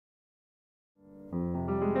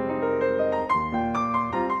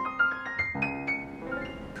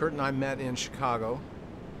Kurt and I met in Chicago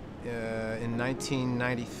in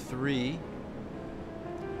 1993.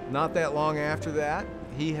 Not that long after that,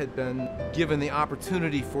 he had been given the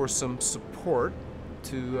opportunity for some support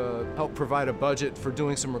to help provide a budget for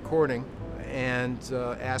doing some recording, and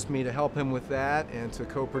asked me to help him with that and to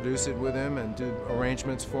co-produce it with him and do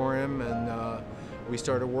arrangements for him, and we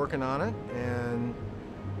started working on it. And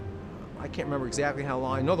I can't remember exactly how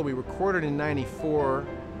long. I know that we recorded in '94,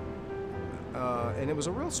 and it was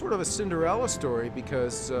a real sort of a Cinderella story,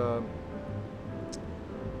 because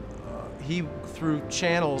he, through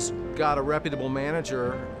channels, got a reputable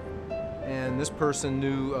manager, and this person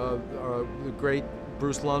knew the great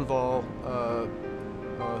Bruce Lundvall,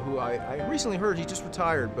 who I recently heard he just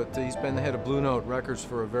retired, but he's been the head of Blue Note Records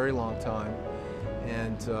for a very long time.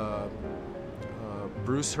 And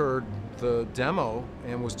Bruce heard the demo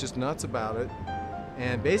and was just nuts about it.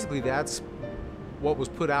 And basically that's what was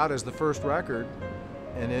put out as the first record,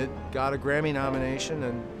 and it got a Grammy nomination,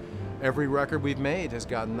 and every record we've made has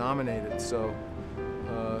gotten nominated. So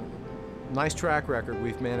nice track record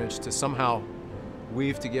we've managed to somehow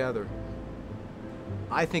weave together.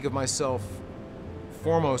 I think of myself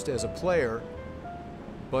foremost as a player,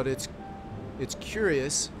 but it's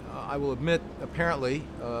curious. I will admit, apparently,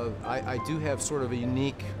 I do have sort of a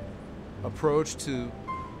unique approach to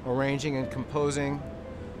arranging and composing,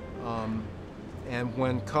 and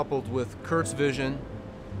when coupled with Kurt's vision,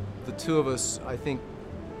 the two of us, I think,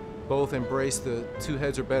 both embrace the two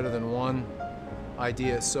heads are better than one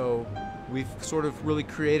idea. So we've sort of really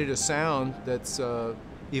created a sound that's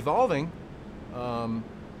evolving,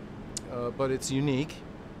 but it's unique.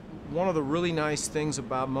 One of the really nice things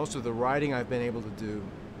about most of the writing I've been able to do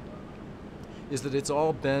is that it's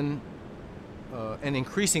all been, and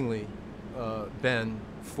increasingly been,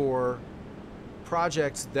 for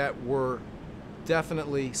projects that were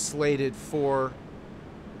definitely slated for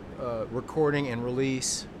recording and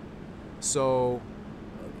release. So,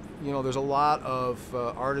 you know, there's a lot of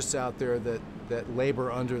artists out there that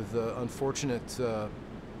labor under the unfortunate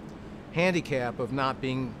handicap of not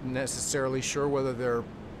being necessarily sure whether their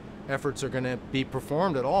efforts are going to be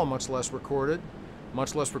performed at all, much less recorded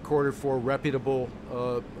for reputable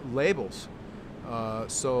labels.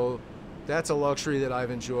 So that's a luxury that I've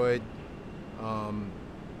enjoyed.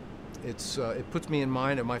 It puts me in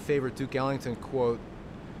mind of my favorite Duke Ellington quote,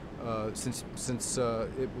 since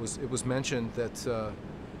it was mentioned that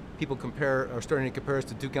people are starting to compare us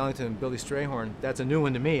to Duke Ellington and Billy Strayhorn. That's a new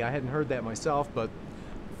one to me. I hadn't heard that myself, but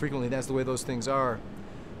frequently that's the way those things are.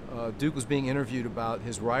 Duke was being interviewed about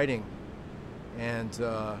his writing, and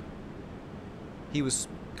he was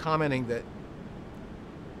commenting that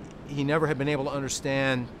he never had been able to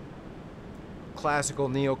understand classical,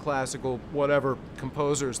 neoclassical, whatever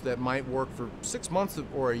composers that might work for 6 months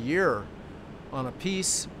or a year on a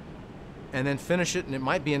piece and then finish it, and it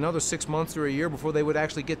might be another 6 months or a year before they would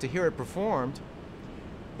actually get to hear it performed.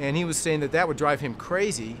 And he was saying that would drive him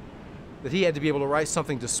crazy, that he had to be able to write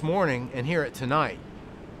something this morning and hear it tonight.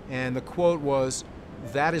 And the quote was,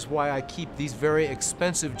 "That is why I keep these very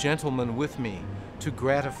expensive gentlemen with me, to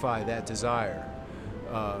gratify that desire."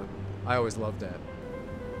 I always loved that.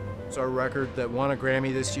 So our record that won a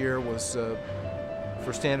Grammy this year was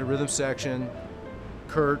for standard rhythm section,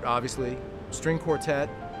 Kurt, obviously, string quartet,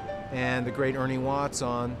 and the great Ernie Watts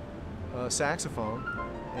on saxophone.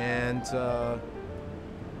 And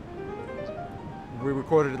we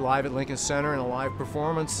recorded it live at Lincoln Center in a live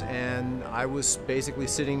performance, and I was basically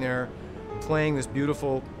sitting there playing this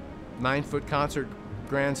beautiful 9-foot concert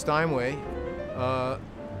Grand Steinway,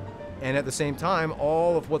 and at the same time,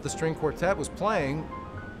 all of what the string quartet was playing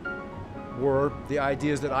were the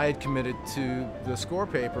ideas that I had committed to the score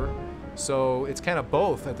paper. So it's kind of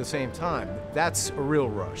both at the same time. That's a real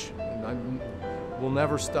rush, and we'll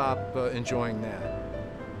never stop enjoying that.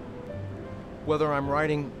 Whether I'm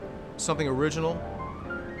writing something original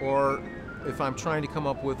or if I'm trying to come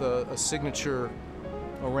up with a signature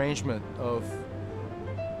arrangement of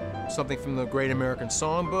something from the Great American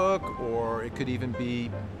Songbook, or it could even be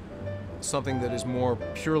something that is more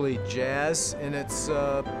purely jazz in its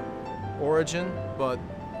origin, but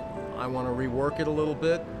I want to rework it a little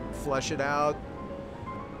bit, flesh it out.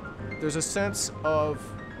 There's a sense of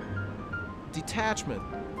detachment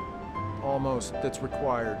almost that's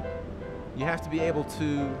required. You have to be able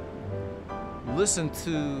to listen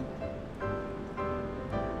to,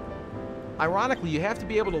 ironically, you have to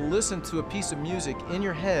be able to listen to a piece of music in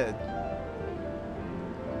your head,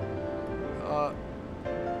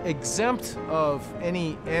 exempt of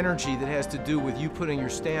any energy that has to do with you putting your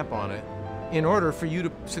stamp on it, in order for you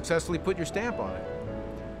to successfully put your stamp on it.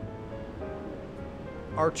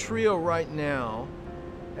 Our trio right now,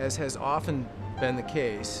 as has often been the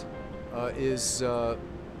case, is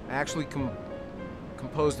actually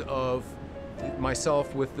composed of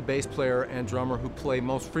myself with the bass player and drummer who play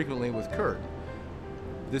most frequently with Kurt.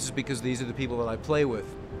 This is because these are the people that I play with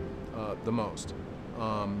the most.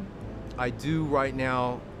 I do right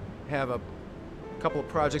now have a couple of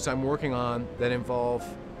projects I'm working on that involve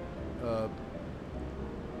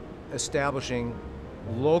establishing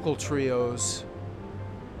local trios,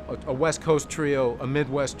 a West Coast trio, a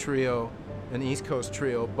Midwest trio, an East Coast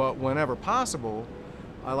trio, but whenever possible,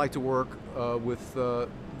 I like to work with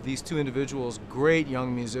these two individuals, great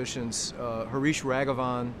young musicians, Harish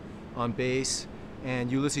Raghavan on bass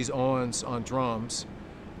and Ulysses Owens on drums.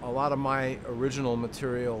 A lot of my original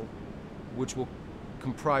material, which will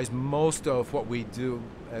comprise most of what we do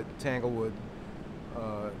at Tanglewood,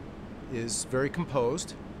 is very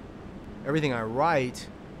composed. Everything I write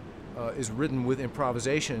is written with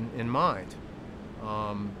improvisation in mind.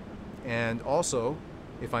 And also,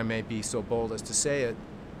 if I may be so bold as to say it,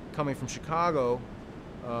 coming from Chicago,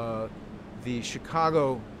 the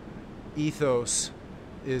Chicago ethos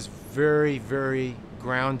is very, very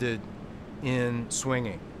grounded in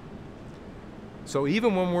swinging. So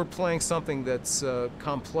even when we're playing something that's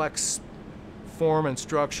complex form and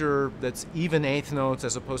structure, that's even eighth notes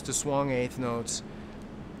as opposed to swung eighth notes,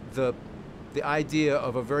 the idea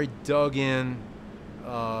of a very dug-in,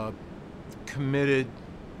 committed,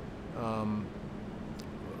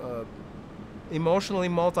 emotionally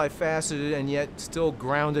multifaceted and yet still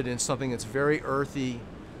grounded in something that's very earthy,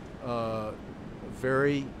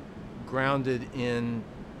 very grounded in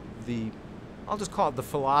the, I'll just call it the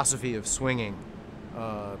philosophy of swinging.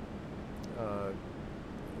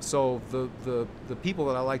 So the people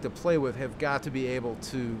that I like to play with have got to be able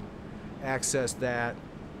to access that,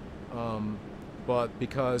 but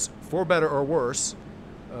because, for better or worse,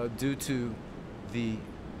 due to the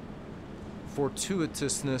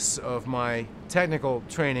fortuitousness of my technical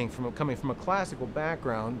training coming from a classical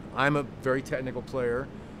background, I'm a very technical player,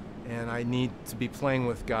 and I need to be playing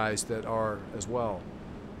with guys that are as well.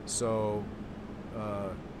 So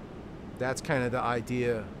that's kind of the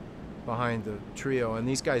idea behind the trio, and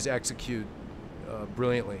these guys execute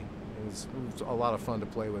brilliantly. It was a lot of fun to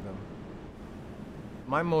play with them.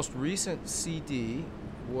 My most recent CD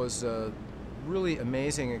was a really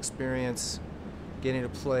amazing experience getting to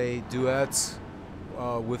play duets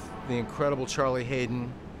with the incredible Charlie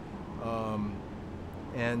Hayden,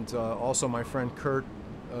 and also my friend Kurt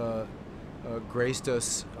graced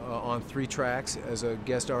us on 3 tracks as a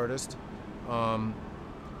guest artist.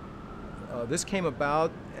 This came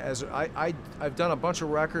about as I've done a bunch of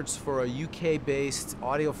records for a UK-based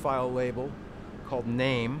audiophile label called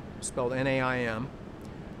NAIM, spelled N-A-I-M,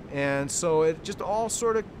 and so it just all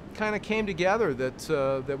sort of kind of came together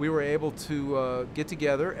that we were able to get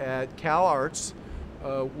together at Cal Arts.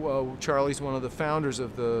 Charlie's one of the founders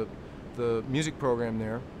of the music program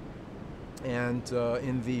there, and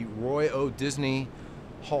in the Roy O. Disney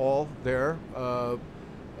Hall there,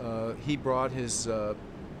 he brought his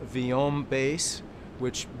Viome bass,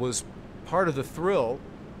 which was part of the thrill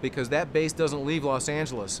because that bass doesn't leave Los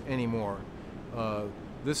Angeles anymore.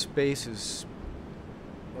 This bass is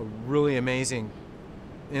a really amazing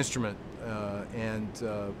instrument, and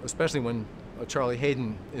especially when Charlie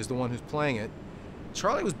Hayden is the one who's playing it.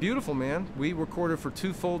 Charlie was beautiful, man. We recorded for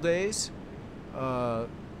 2 full days.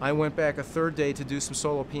 I went back a 3rd day to do some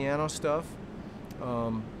solo piano stuff,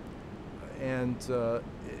 and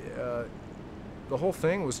the whole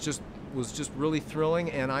thing was just really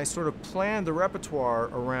thrilling. And I sort of planned the repertoire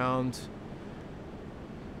around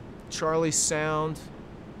Charlie's sound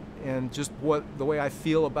and just the way I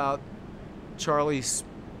feel about Charlie's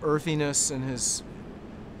earthiness and his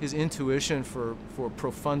intuition for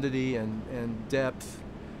profundity and depth.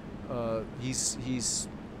 He's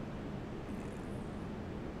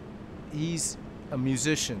a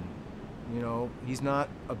musician, you know. He's not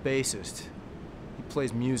a bassist. He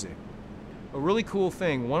plays music. A really cool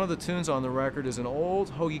thing, one of the tunes on the record is an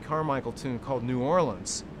old Hoagy Carmichael tune called New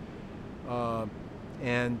Orleans,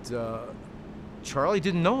 and Charlie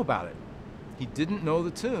didn't know about it. He didn't know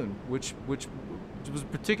the tune, which was a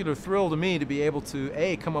particular thrill to me to be able to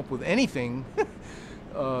come up with anything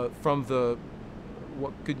from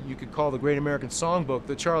what you could call the Great American Songbook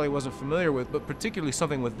that Charlie wasn't familiar with, but particularly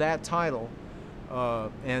something with that title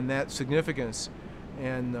and that significance.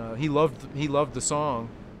 And he loved the song.